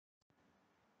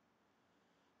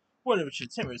What up,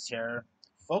 Timmers here.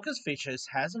 Focus Features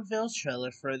has unveiled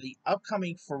trailer for the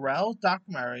upcoming Pharrell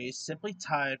documentary simply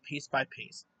titled Piece by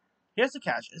Piece. Here's the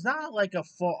catch, it's not like a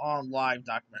full-on live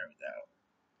documentary though.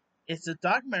 It's a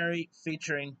documentary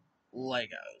featuring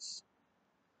Legos.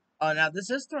 Now this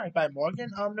is directed by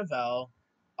Morgan Novell,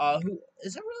 who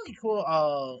is a really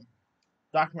cool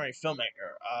documentary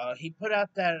filmmaker. He put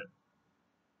out the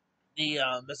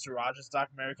Mr. Rogers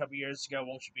documentary a couple years ago,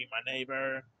 Won't You Be My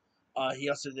Neighbor? He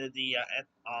also did I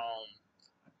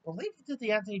believe he did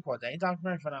the Anthony Bourdain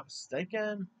documentary, if I'm not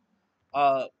mistaken.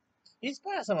 Uh, he's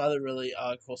put out some other really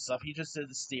cool stuff. He just did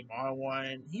the Steve Martin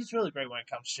one. He's really great when it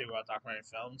comes to documentary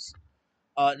films.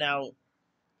 Now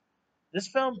this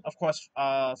film, of course,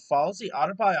 follows the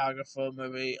autobiographical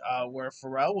movie where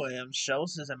Pharrell Williams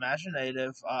shows his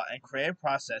imaginative and creative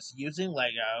process using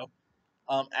Lego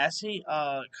as he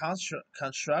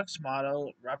constructs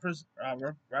model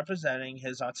representing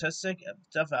his artistic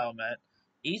development.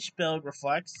 Each build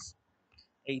reflects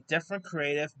a different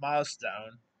creative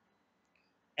milestone,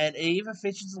 and it even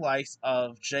features the likes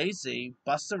of Jay Z,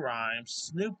 Busta Rhymes,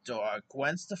 Snoop Dogg,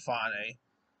 Gwen Stefani,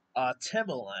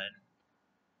 Timbaland.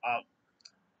 Uh,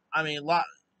 I mean, lot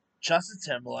Justin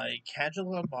Timberlake, Kendrick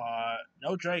Lamar,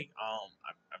 no Drake.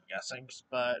 I'm guessing,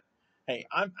 but hey,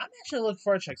 I'm actually looking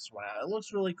forward to check this one out. It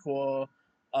looks really cool.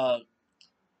 Uh,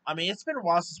 I mean, it's been a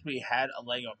while since we had a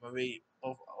Lego movie.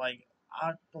 Like,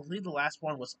 I believe the last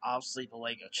one was obviously the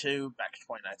Lego 2 back in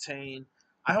 2019.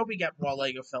 I hope we get more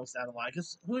Lego films down the line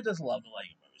because who doesn't love the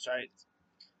Lego movies,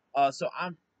 right? So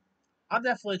I'm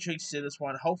definitely intrigued to see this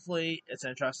one. Hopefully, it's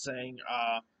interesting.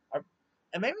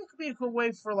 And maybe it could be a cool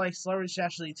way for like celebrities to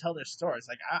actually tell their stories.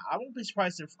 Like, I won't be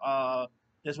surprised if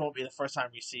this won't be the first time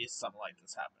we see something like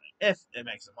this happening, if it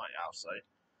makes the money, obviously.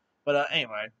 But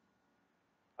anyway,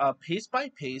 Piece by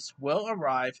Piece will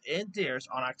arrive in theaters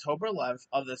on October 11th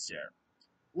of this year.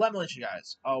 Let me let you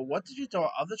guys. What did you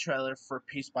thought of the trailer for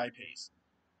Piece by Piece?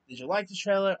 Did you like the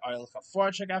trailer? Are you looking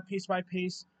forward to check out Piece by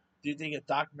Piece? Do you think a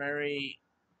documentary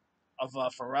of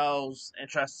Pharrell's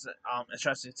interesting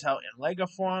to tell in Lego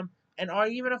form? And are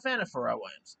you even a fan of Pharrell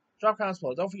Williams? Drop comments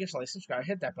below. Don't forget to like, subscribe,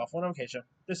 hit that bell for notification.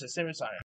 This is Sammy signing.